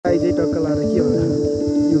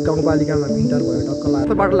गाउँपालिकामा इन्टर भयो टक्क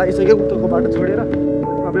लाग्यो बाटो लागिसक्यो उत्तरको बाटो छोडेर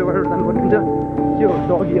अबैबाट जानुपर्ने हुन्छ के हो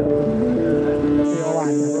डगीहरू अब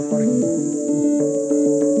हामी हाम्रो फर्किन्छ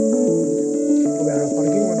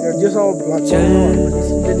जो सब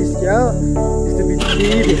निस्क्यो त्यस्तो बित्ति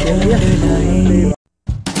भेट्यो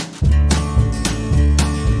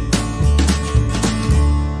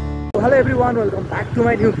hello everyone welcome back to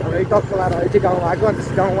my new vlog टक्क लाएर अहिले चाहिँ गाउँमा आएको अन्त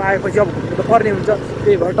गाउँमा आएपछि अब घुम्नु त पर्ने हुन्छ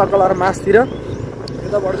त्यही भएर टक्क लाएर मासतिर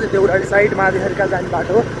यताबाट चाहिँ देउराली साइड माथिका जाने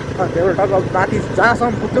बाटो हो अन्त एउटा टक्क माथि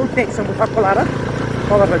जहाँसम्म पुग्छौँ त्यहीँसम्म टक्क लाएर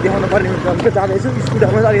तपाईँहरूलाई देखाउनु पर्ने हुन्छ भने जाँदैछु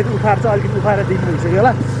स्कुटरमा चाहिँ अलिकति उखाएर चाहिँ अलिकति उखाएर दिनु भइसक्यो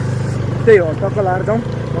होला त्यही हो टक्क लाएर जाउँ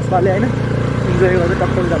मसलाले होइन इन्जोय गरेर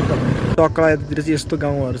टक्क जानुपर्छ टक्क यतातिर चाहिँ यस्तो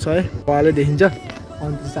गाउँहरू छ है उहाँले देखिन्छ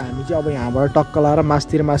अनि त्यसपछि हामी चाहिँ अब यहाँबाट टक्क लाएर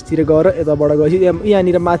मासतिर गएर यताबाट गएपछि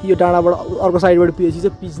यहाँनिर माथि यो डाँडाबाट अर्को साइडबाट पिएपछि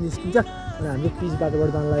चाहिँ पिच निस्किन्छ अनि हामीले पिच बाटोबाट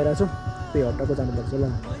जान लगाइरहेको छौँ त्यही हट्टाको जानुपर्छ ल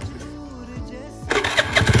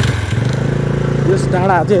यस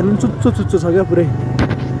डाँडा चाहिँ हेर्नु चुच्चो छ क्या पुरै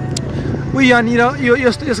उयो यहाँनिर यो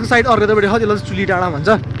यसको साइड अर्कोपट्टि छ त्यसलाई चाहिँ चुली डाँडा भन्छ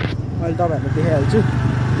अहिले तपाईँहरूलाई देखाइहाल्छु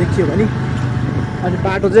देखियो भने अनि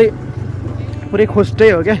बाटो चाहिँ पुरै खोस्टै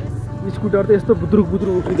हो क्या स्कुटर त यस्तो बुद्रुक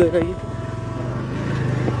उफ्रिँदैन कि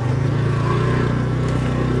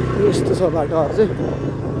यस्तो छ बाटोहरू चाहिँ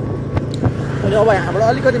अनि अब यहाँबाट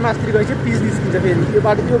अलिकति मासतिर गएपछि पिच निस्किन्छ फेरि यो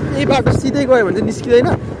बाटो यही बाटो सिधै गयो भने चाहिँ निस्किँदैन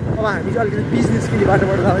अब हामी चाहिँ अलिकति पिच निस्किने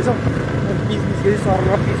बाटोबाट जाँदैछौँ अनि पिच निस्केपछि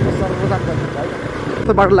पिचमा जानुपर्ने हुन्छ है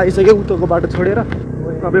यस्तो बाटो लागिसक्यो उत्तरको बाटो छोडेर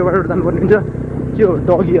अबैबाट जानुपर्ने हुन्छ के हो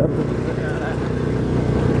डगीहरू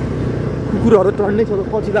कुकुरहरू टन्नै छ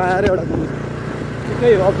पछि लगाएर एउटा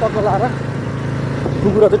ठिकै हो टक्क लाएर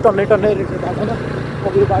कुकुरहरू चाहिँ टन्नै रहेछ बाटोमा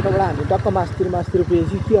अब यो बाटोबाट हामी टक्क मासतिर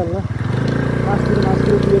पुगेपछि के होला मासतिर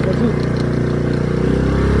पुगेपछि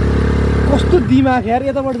कस्तो दिमाग यार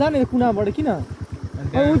यताबाट जाने कुनाबाट किन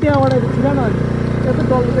ऊ त्यहाँबाट छिर न यत्रो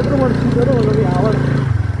डल्लो यत्रोबाट छिटेर होला यहाँबाट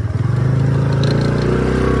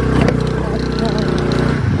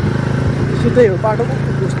त्यही हो बाटोको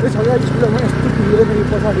घुस्दै छ क्या स्कुलमा यस्तो ठुलो फेरि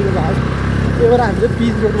पछाडिको भाग त्यही भएर हामीले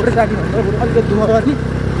पिच रोडबाटै जाने भनेर अलिकति दुःख गर्ने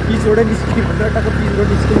पिच रोडै निस्किने भनेर टक्क पिच रोड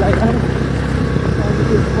निस्किनु लागेको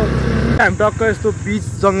हामी टक्क यस्तो बिच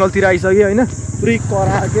जङ्गलतिर आइसक्यो होइन पुरै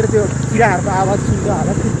करा के अरे त्यो किराहरूको आवाज सुन्छ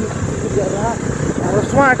हालत गरेर हाम्रो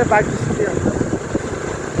स्वाटो बाघ निस्किँदै हुन्छ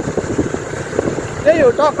त्यही हो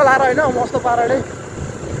टक्क लाएर होइन मस्तो पाराले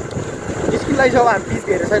निस्किँदै छ अब हामी पिच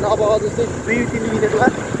धेरै छैन अब जस्तै 2-3 मिनटमा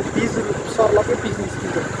पिच सर्लकै पिच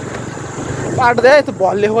निस्किन्छ बाटो चाहिँ यस्तो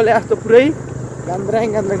भल्ले खोले जस्तो पुरै गान्द्राङ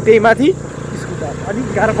त्यही माथि स्कुटर अलिक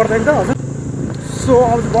गाह्रो पर्दैन त हजुर सो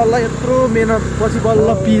अब बल्ल यत्रो मेहनत पछि बल्ल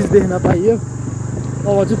पिच देख्न पाइयो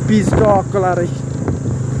अब चाहिँ पिच टक्क लाएर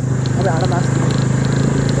अब हाड मास्छ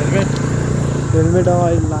हेलमेट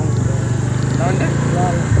अहिले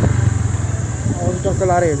अब टक्क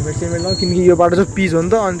लाएर हेलमेट लगाउँ किनकि यो बाटो चाहिँ पिच हो नि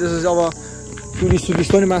त अनि त्यसपछि अब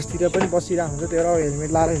टुरिस्ट पनि मासतिर पनि बसिरहेको हुन्छ त्यही भएर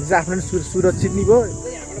हेलमेट लाएर चाहिँ आफ्नो सुरक्षित नि भयो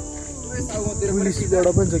पुलिसबाट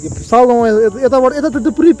पनि छ कि साउगाउँ यताबाट यता त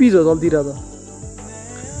पुरै पिच हो तलतिर त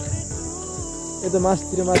यता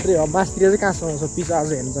मासतिर मात्रै हो मासतिर चाहिँ कहाँसम्म आउँछ पिच आज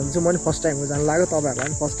हेर्नु जान्छ म पनि फर्स्ट टाइम जानु लाग्यो तपाईँहरूलाई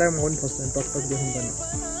पनि फर्स्ट टाइम म पनि फर्स्ट टाइम टक देख्नु पर्ने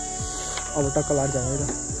अब टक्क लाग्छ है त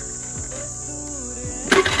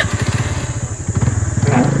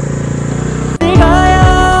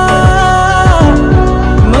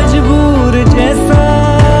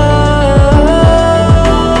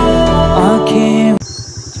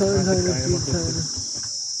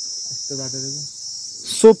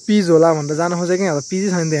सो पिज होला भनेर जान खोजेँ कि यहाँ त पिजै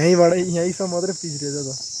छैन त यहीँसम्म मात्रै पिज रहेछ त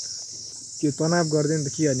त्यो तनाव गर्दैन त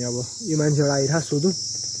के गर्ने अब यो मान्छेबाट आइरहेको सोधौँ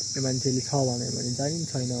यो मान्छेले छ भने जाने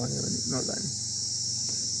छैन भने नजाने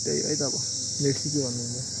त्यही है त अब लेट्स के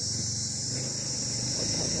भन्नुहुन्छ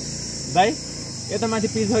भाइ यता माथि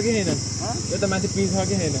पिज छ कि छैन यता माथि पिज छ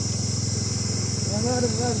कि छैन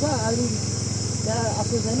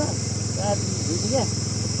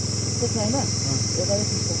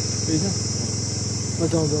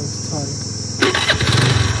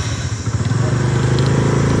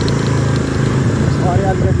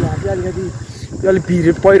अलिकति अलिक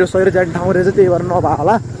भिड पहिरो सहिरो जाने ठाउँ रहेछ त्यही भएर नभए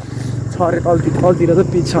होला छ अरे तलतिर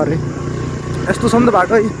चाहिँ पिच छ अरे यस्तो छ नि त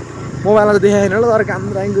बाटो है मोबाइलमा त देखाएन होला तर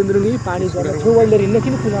गान्द्राङ गुन्द्रुङ पानी परेर छेउबाट हिँड्न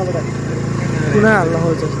किन कुनाबाट कुना हाल्न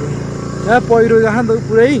खोज्छ जस्तो यहाँ पहिरो जहाँ त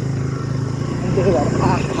पुरै त्यसो भएर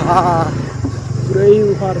पुरै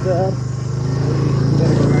उफार्छ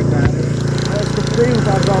यस्तो पुरै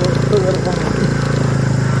उफार्छ अब यस्तो गरेर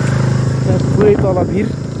पुरै तल भिर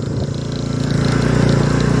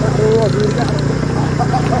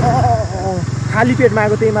खाली पेटमा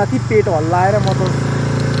आएको त्यही माथि पेट हल्लाएर म त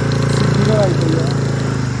सिद्धिन आइपुग्यो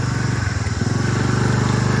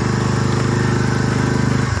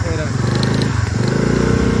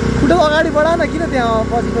अगाडि बढा न किन त्यहाँ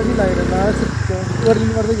पछि पछि लगाएर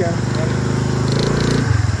ओर्लिनु पर्छ क्या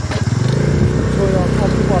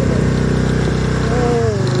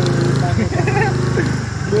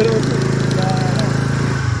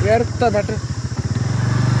यार त बाटो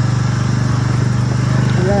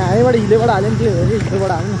हामीबाट हिलेबाट हाल्यो नि त्यो हो कि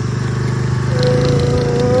हिलेबाट हाल्नु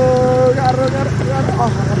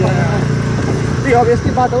त्यही अब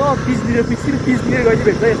यस्तै बाटो हो पिचतिर गइदियो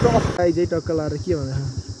भेट्छ यस्तो गाई चाहिँ टक्क लाएर के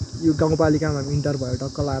भन्दा यो गाउँपालिकामा इन्टर भयो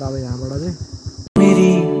टक्क लाएर अब यहाँबाट चाहिँ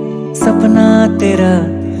मेरी सपना तेरा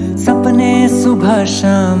सपने सुबह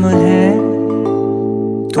शाम है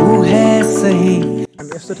तू है सही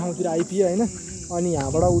हामी यस्तो ठाउँतिर आइपुग्यो होइन अनि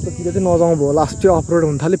यहाँबाट उतातिर चाहिँ नजाउँ भयो लास्ट चाहिँ अफरोड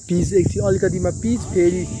हुन थाल्यो पिच एकछिन अलिकतिमा पिच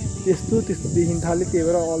फेरि त्यस्तो देखिन थाल्यो त्यही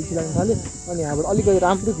भएर अल्छी लाग्न थाल्यो अनि यहाँबाट अलिकति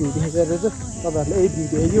राम्रो भ्यू देखेको रहेछ तपाईँहरूले यही भ्यू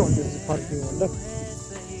देख्यो भन्थ्यो फर्किनु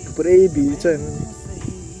भनेर पुरै भिड छ हेर्नु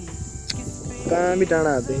दामी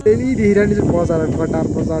डाँडा डेली देखिरहने चाहिँ बजार कटार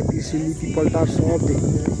बजार तिर्सिली पिपलटार सब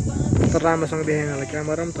देखिन्छ तर राम्रोसँग देखेन होला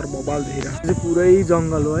क्यामेरा पनि तर मोबाइल देखिरहेको चाहिँ पुरै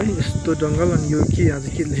जङ्गल हो है यस्तो जङ्गल अनि यो के यहाँ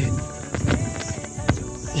चाहिँ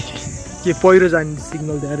के पहिरो जाने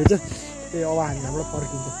सिग्नल दिएर चाहिँ त्यही अब हामी यहाँबाट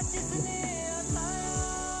फर्किन्छ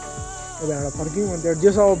अब यहाँबाट फर्क्यौँ अनि त्यहाँ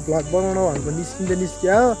जेसो अब भ्लग बनाउन भनेको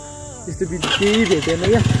निस्कियो त्यस्तो बिच केही भेटेन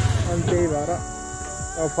क्या अनि त्यही भएर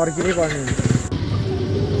अब फर्किनै पर्ने हुन्छ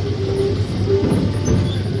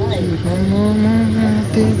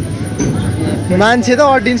मान्छे त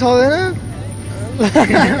अड्डिन सक्दैन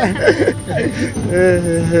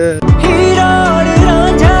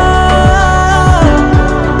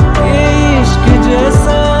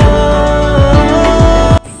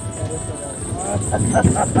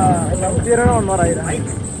तेरा अनुहार आइरह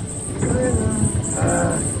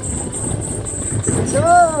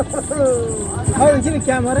किन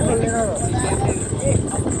क्यामेरा खोल्दैन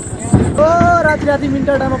ओ राति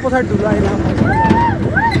मिन्टर टाइममा पछाडि ढुलो आइरहेको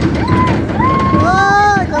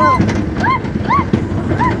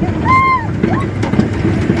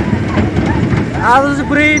आज चाहिँ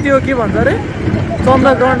पुरै त्यो के भन्छ अरे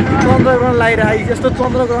चन्द्रग्रहण लगाइरहेको आइज यस्तो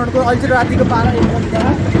चन्द्रग्रहणको अहिले चाहिँ रातिको 12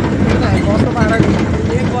 1 बजे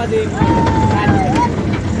 1 बजे